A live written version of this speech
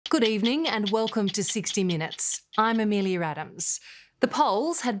Good evening and welcome to 60 Minutes. I'm Amelia Adams. The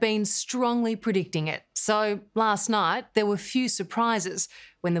polls had been strongly predicting it, so last night there were few surprises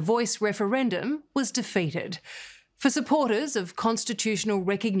when the Voice referendum was defeated. For supporters of constitutional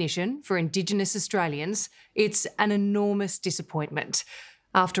recognition for Indigenous Australians, it's an enormous disappointment.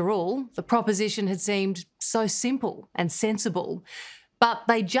 After all, the proposition had seemed so simple and sensible, but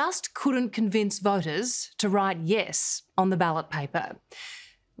they just couldn't convince voters to write yes on the ballot paper.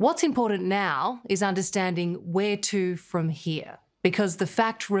 What's important now is understanding where to from here, because the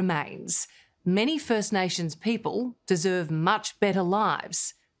fact remains, many First Nations people deserve much better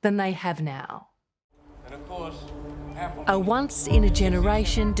lives than they have now. And of course, a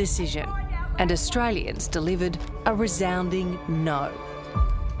once-in-a-generation decision, and Australians delivered a resounding no.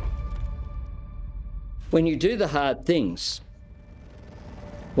 When you do the hard things,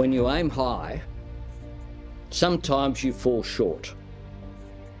 when you aim high, sometimes you fall short.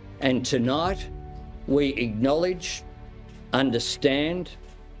 And tonight, we acknowledge, understand,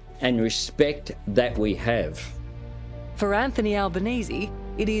 and respect that we have. For Anthony Albanese,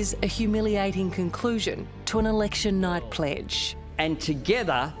 it is a humiliating conclusion to an election night pledge. And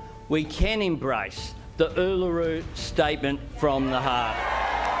together, we can embrace the Uluru Statement from the heart.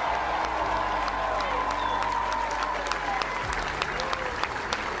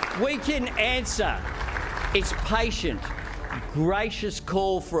 We can answer its patient, gracious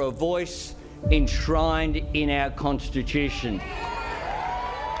call for a voice enshrined in our Constitution.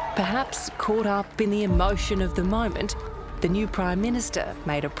 Perhaps caught up in the emotion of the moment, the new Prime Minister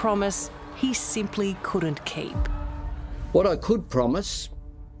made a promise he simply couldn't keep. What I could promise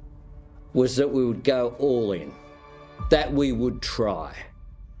was that we would go all in, that we would try,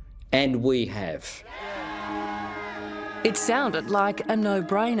 and we have. It sounded like a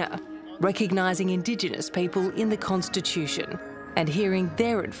no-brainer, recognising Indigenous people in the Constitution and hearing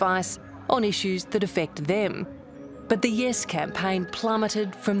their advice on issues that affect them. But the Yes campaign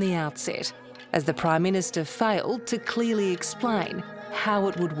plummeted from the outset, as the Prime Minister failed to clearly explain how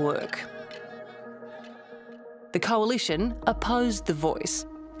it would work. The coalition opposed the Voice,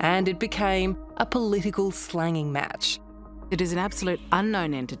 and it became a political slanging match. It is an absolute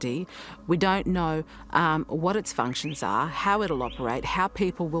unknown entity. We don't know what its functions are, how it'll operate, how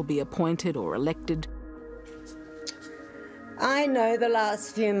people will be appointed or elected. I know the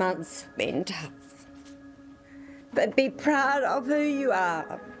last few months have been tough, but be proud of who you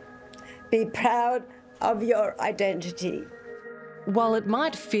are. Be proud of your identity. While it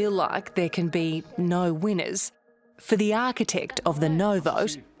might feel like there can be no winners, for the architect of the no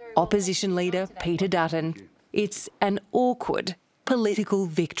vote, opposition leader Peter Dutton, it's an awkward political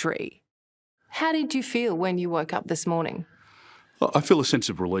victory. How did you feel when you woke up this morning? I feel a sense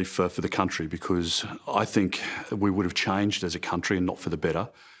of relief for the country, because I think we would have changed as a country and not for the better.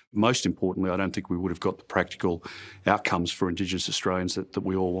 Most importantly, I don't think we would have got the practical outcomes for Indigenous Australians that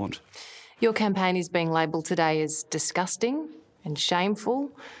we all want. Your campaign is being labelled today as disgusting and shameful.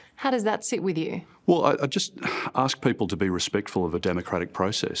 How does that sit with you? Well, I just ask people to be respectful of a democratic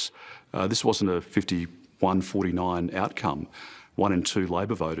process. This wasn't a 51-49 outcome. 1 in 2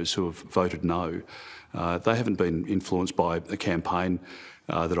 Labor voters who have voted no, they haven't been influenced by a campaign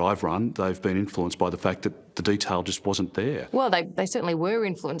that I've run. They've been influenced by the fact that the detail just wasn't there. Well, they certainly were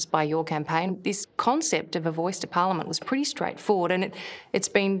influenced by your campaign. This concept of a voice to Parliament was pretty straightforward, and it's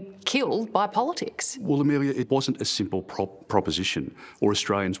been killed by politics. Well, Amelia, it wasn't a simple proposition, or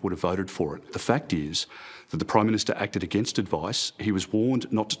Australians would have voted for it. The fact is that the Prime Minister acted against advice. He was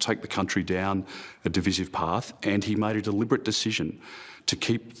warned not to take the country down a divisive path, and he made a deliberate decision to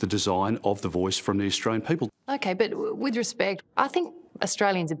keep the design of the voice from the Australian people. OK, but with respect, I think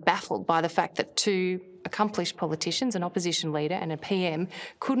Australians are baffled by the fact that 2 accomplished politicians, an opposition leader and a PM,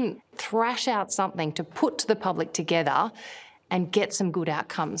 couldn't thrash out something to put to the public together and get some good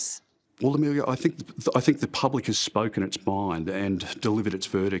outcomes. Well, Amelia, I think the public has spoken its mind and delivered its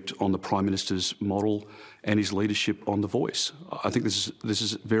verdict on the Prime Minister's model and his leadership on the voice. I think this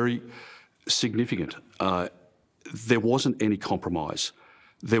is very significant. There wasn't any compromise.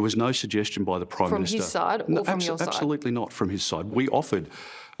 There was no suggestion by the Prime Minister. From his side or from your side? Absolutely not from his side. We offered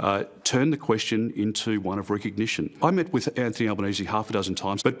turn the question into one of recognition. I met with Anthony Albanese half a dozen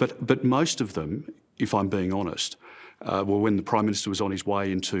times, but most of them, if I'm being honest, were when the Prime Minister was on his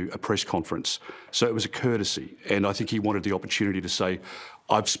way into a press conference. So it was a courtesy, and I think he wanted the opportunity to say,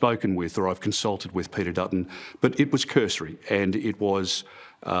 I've spoken with or I've consulted with Peter Dutton, but it was cursory and it was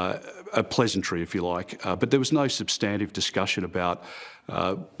a pleasantry, if you like, but there was no substantive discussion about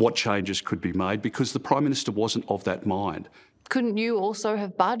what changes could be made because the Prime Minister wasn't of that mind. Couldn't you also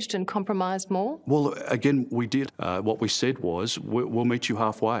have budged and compromised more? Well, again, we did. What we said was, we'll meet you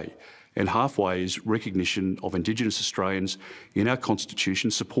halfway. And halfway is recognition of Indigenous Australians in our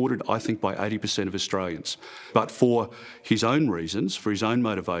Constitution, supported, I think, by 80% of Australians. But for his own reasons, for his own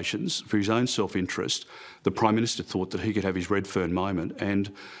motivations, for his own self-interest, the Prime Minister thought that he could have his Redfern moment.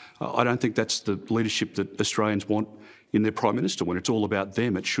 And I don't think that's the leadership that Australians want in their Prime Minister. When it's all about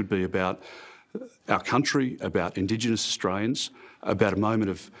them, it should be about our country, about Indigenous Australians, about a moment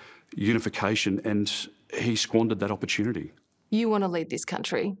of unification, and he squandered that opportunity. You want to lead this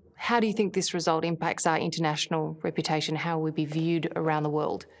country. How do you think this result impacts our international reputation? How will we be viewed around the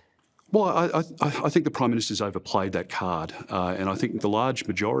world? Well, I think the Prime Minister's overplayed that card, and I think the large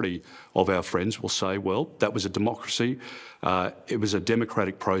majority of our friends will say, well, that was a democracy, it was a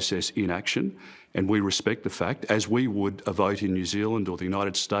democratic process in action, and we respect the fact, as we would a vote in New Zealand or the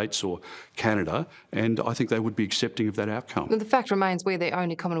United States or Canada, and I think they would be accepting of that outcome. Well, the fact remains we're the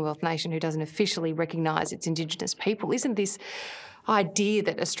only Commonwealth nation who doesn't officially recognise its Indigenous people. Isn't this idea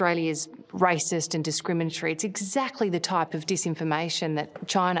that Australia is racist and discriminatory? It's exactly the type of disinformation that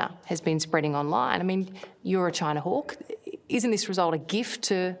China has been spreading online. I mean, you're a China hawk. Isn't this result a gift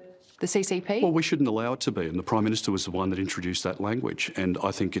to the CCP? Well, we shouldn't allow it to be, and the Prime Minister was the one that introduced that language, and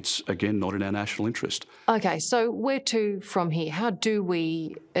I think it's, again, not in our national interest. OK, so where to from here? How do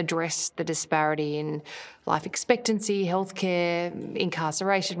we address the disparity in life expectancy, healthcare,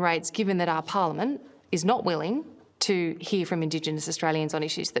 incarceration rates, given that our Parliament is not willing to hear from Indigenous Australians on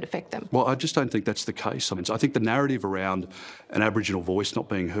issues that affect them? Well, I just don't think that's the case. I think the narrative around an Aboriginal voice not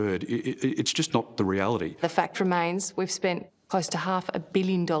being heard, it's just not the reality. The fact remains we've spent close to $500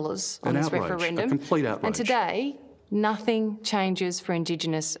 million on this referendum. A complete outrage. And today, nothing changes for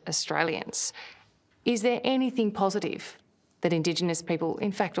Indigenous Australians. Is there anything positive that Indigenous people,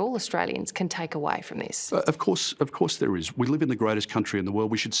 in fact all Australians, can take away from this? Of course there is. We live in the greatest country in the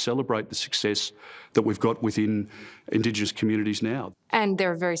world. We should celebrate the success that we've got within Indigenous communities now. And there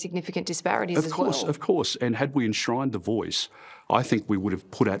are very significant disparities as well. Of course. And had we enshrined the voice, I think we would have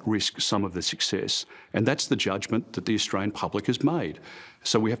put at risk some of the success. And that's the judgment that the Australian public has made.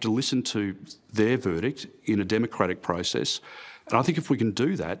 So we have to listen to their verdict in a democratic process. And I think if we can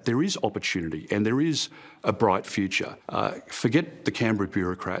do that, there is opportunity and there is a bright future. Forget the Canberra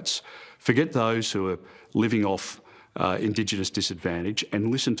bureaucrats, forget those who are living off Indigenous disadvantage,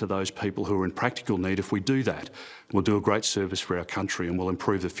 and listen to those people who are in practical need. If we do that, we'll do a great service for our country and we'll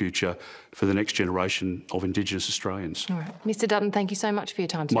improve the future for the next generation of Indigenous Australians. All right. Mr Dutton, thank you so much for your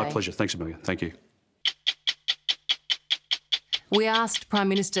time today. My pleasure. Thanks, Amelia. Thank you. We asked Prime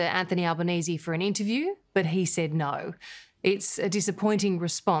Minister Anthony Albanese for an interview, but he said no. It's a disappointing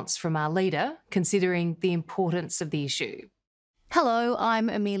response from our leader, considering the importance of the issue. Hello, I'm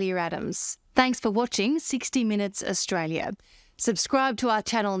Amelia Adams. Thanks for watching 60 Minutes Australia. Subscribe to our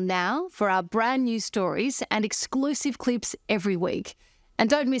channel now for our brand new stories and exclusive clips every week.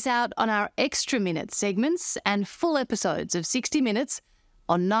 And don't miss out on our extra minute segments and full episodes of 60 Minutes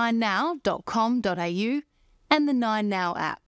on 9now.com.au and the 9Now app.